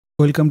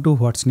Welcome to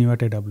What's New at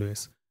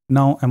AWS.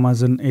 Now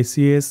Amazon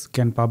SES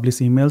can publish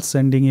emails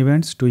sending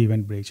events to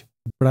EventBridge.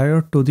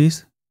 Prior to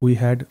this, we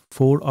had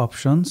 4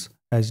 options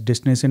as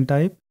destination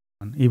type.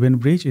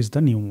 EventBridge is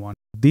the new one.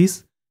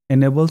 This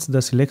enables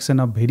the selection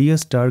of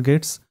various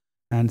targets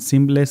and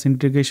seamless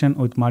integration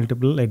with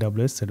multiple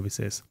AWS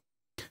services.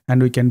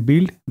 And we can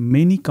build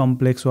many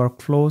complex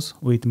workflows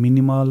with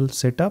minimal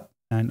setup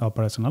and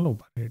operational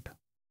overhead.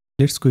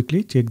 Let's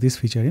quickly check this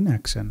feature in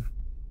action.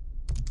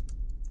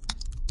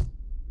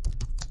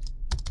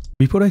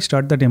 Before I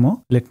start the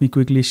demo, let me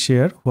quickly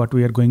share what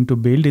we are going to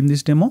build in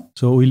this demo.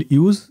 So we'll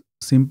use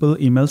simple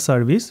email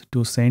service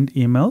to send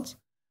emails,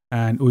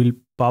 and we'll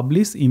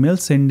publish email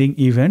sending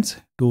events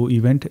to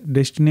event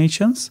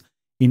destinations.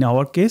 In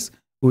our case,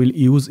 we'll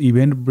use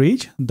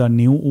EventBridge, the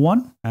new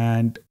one.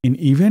 And in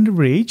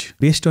EventBridge,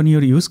 based on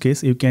your use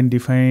case, you can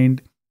define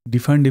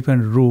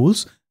different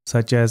rules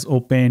such as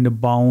opened,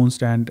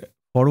 bounced, and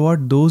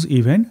forward those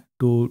events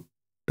to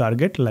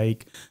target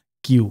like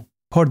queue.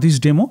 For this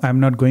demo, I'm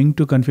not going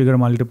to configure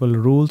multiple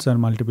rules and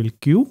multiple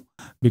queue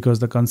because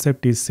the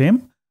concept is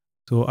same.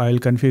 So I'll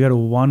configure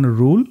one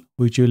rule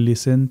which will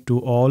listen to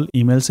all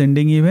email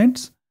sending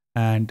events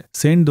and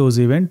send those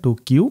events to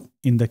queue.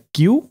 In the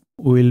queue,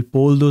 we'll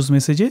poll those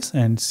messages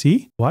and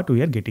see what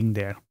we are getting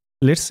there.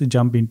 Let's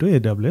jump into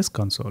AWS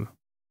console.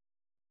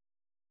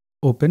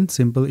 Open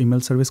simple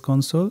email service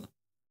console.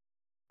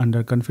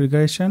 Under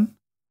configuration,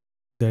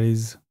 there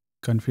is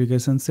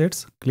configuration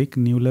sets. Click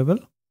new level.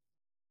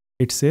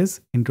 It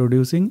says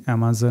introducing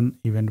Amazon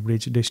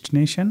EventBridge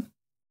destination.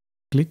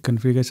 Click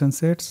configuration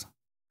sets,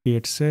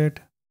 create set,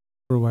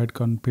 provide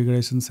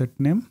configuration set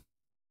name.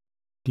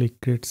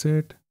 Click create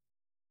set.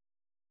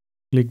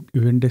 Click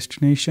event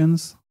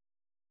destinations,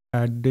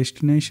 add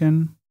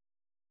destination.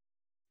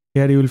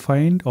 Here you will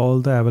find all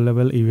the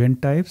available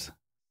event types.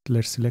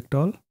 Let's select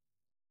all.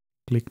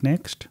 Click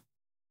next.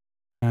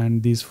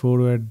 And these 4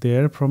 were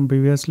there from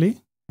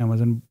previously.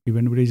 Amazon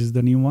EventBridge is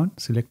the new one.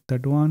 Select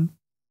that one.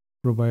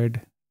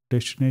 Provide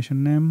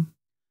destination name.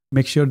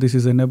 Make sure this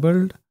is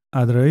enabled,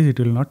 otherwise it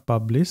will not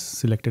publish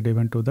selected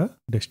event to the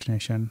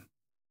destination.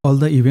 All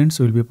the events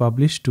will be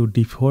published to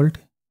default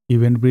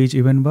EventBridge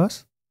event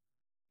bus.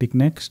 Click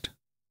next.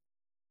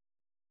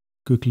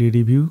 Quickly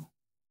review.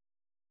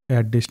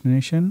 Add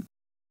destination.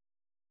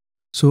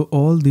 So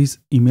all these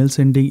email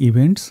sending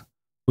events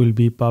will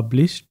be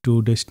published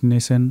to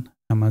destination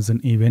Amazon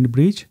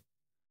EventBridge.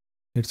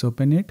 Let's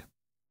open it.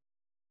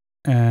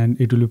 And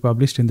it will be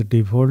published in the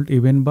default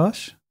event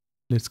bus.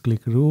 Let's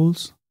click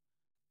rules,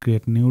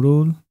 create new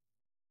rule,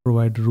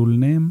 provide rule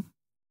name,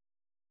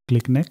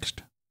 click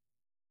next.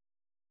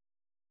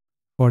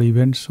 For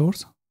event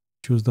source,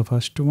 choose the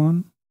first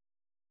one.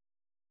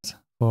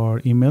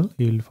 For email,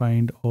 you will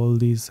find all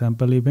these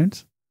sample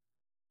events.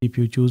 If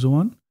you choose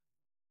one,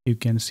 you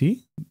can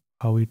see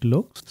how it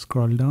looks.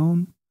 Scroll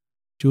down,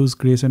 choose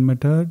creation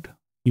method,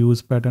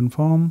 use pattern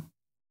form.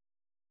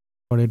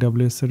 For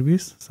AWS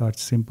service, search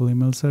simple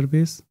email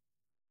service.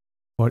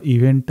 For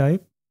event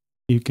type,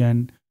 you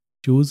can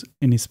choose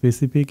any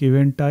specific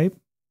event type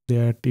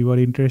that you are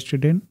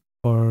interested in.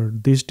 For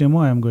this demo,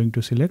 I am going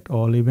to select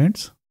all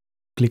events.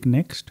 Click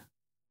next.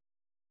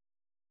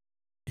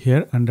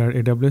 Here under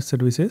AWS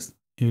services,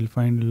 you will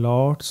find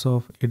lots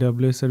of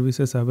AWS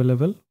services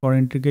available for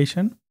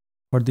integration.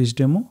 For this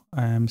demo,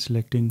 I am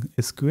selecting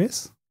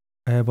SQS.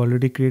 I have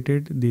already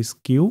created this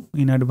queue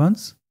in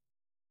advance.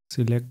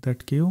 Select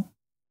that queue.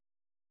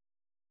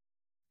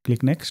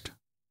 Click next.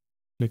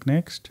 Click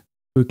next.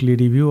 Quickly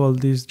review all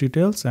these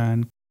details,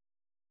 and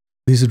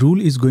this rule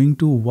is going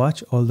to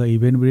watch all the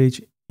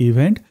EventBridge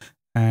event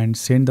and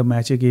send the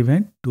matching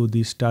event to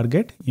this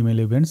target email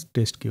events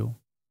test queue.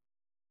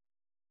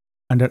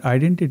 Under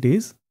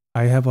identities,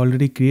 I have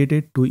already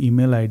created 2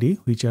 email ID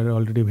which are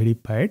already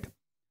verified.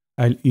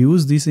 I'll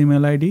use this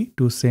email ID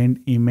to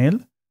send email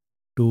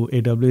to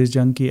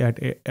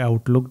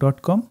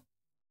awsjunkie@outlook.com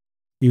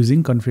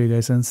using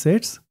configuration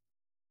sets,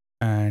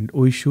 and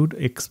we should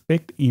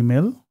expect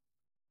email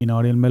in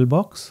our email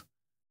box,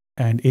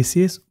 and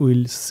SES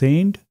will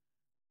send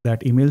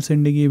that email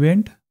sending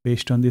event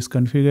based on this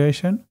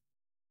configuration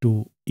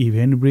to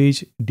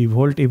EventBridge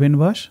default event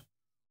bus,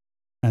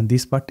 and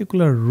this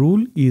particular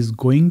rule is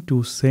going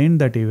to send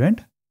that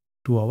event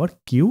to our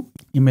queue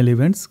email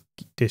events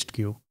test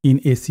queue. In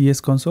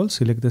SES console,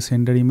 select the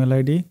sender email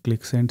ID,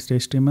 click send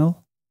test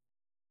email,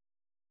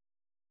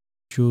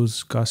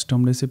 choose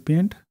custom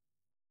recipient,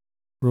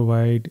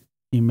 provide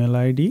email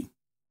ID,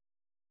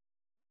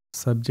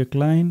 subject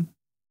line,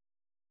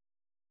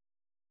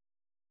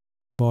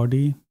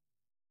 body,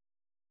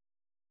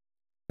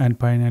 and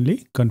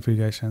finally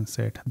configuration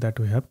set that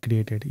we have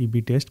created,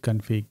 ebtest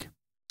config.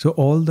 So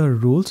all the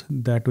rules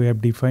that we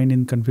have defined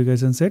in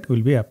configuration set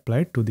will be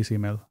applied to this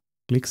email.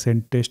 Click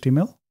send test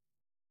email.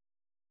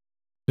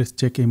 Let's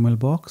check email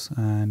box,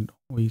 and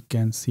we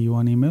can see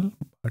one email,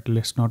 but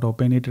let's not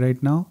open it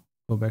right now.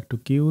 Go back to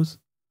queues,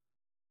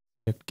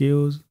 select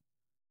queues,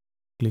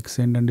 click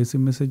send and receive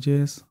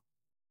messages,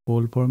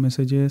 poll for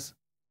messages,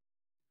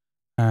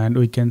 and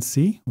we can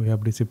see we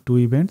have received 2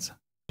 events.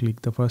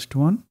 Click the first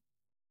one,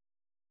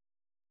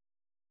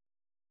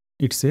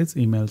 it says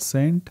email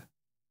sent.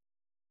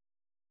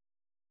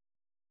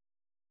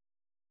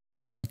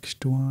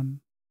 Next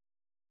one,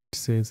 it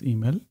says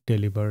email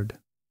delivered.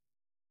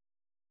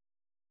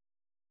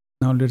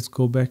 Now let's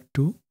go back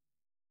to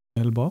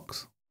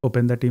mailbox.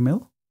 Open that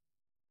email.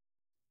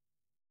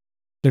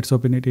 Let's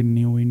open it in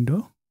new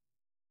window.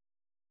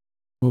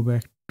 Go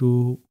back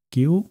to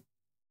queue.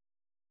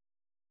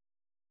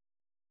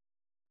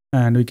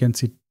 And we can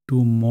see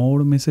two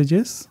more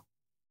messages.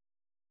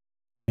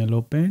 Email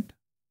opened.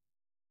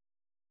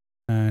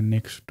 And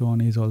next one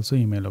is also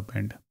email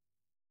opened.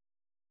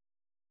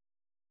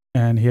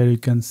 And here you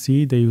can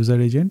see the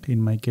user agent.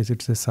 In my case,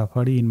 it's a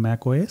Safari in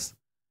Mac OS.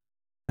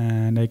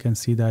 And I can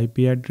see the IP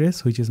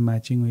address, which is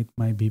matching with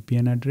my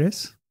VPN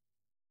address.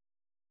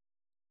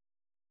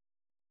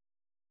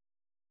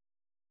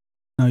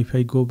 Now, if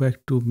I go back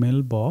to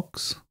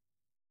mailbox,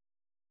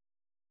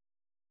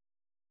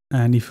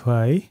 and if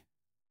I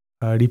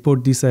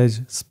report this as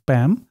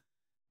spam,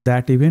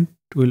 that event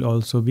will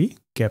also be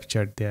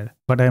captured there.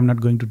 But I am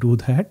not going to do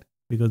that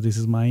because this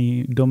is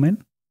my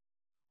domain.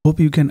 Hope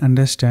you can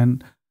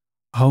understand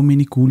how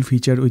many cool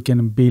features we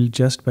can build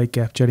just by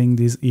capturing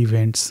these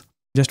events.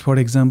 Just for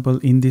example,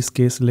 in this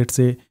case, let's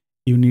say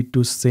you need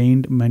to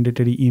send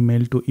mandatory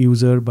email to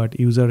user, but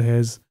user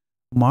has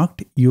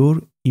marked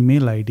your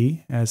email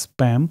ID as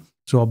spam.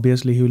 So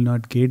obviously he will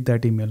not get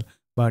that email,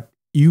 but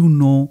you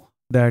know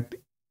that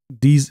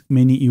these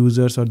many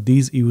users or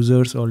these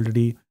users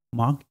already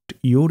marked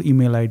your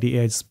email ID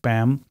as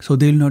spam. So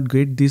they will not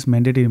get this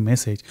mandatory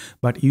message,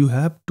 but you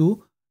have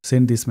to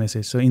send this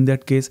message. So in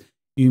that case,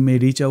 you may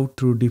reach out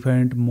through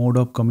different mode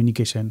of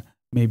communication,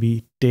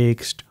 maybe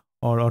text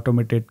or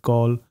automated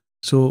call.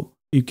 So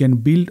you can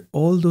build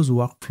all those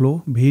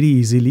workflow very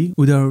easily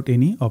without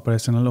any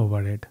operational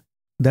overhead.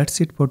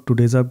 That's it for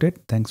today's update.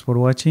 Thanks for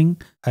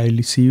watching. I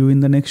will see you in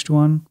the next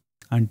one.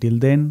 Until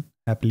then,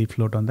 happily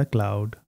float on the cloud.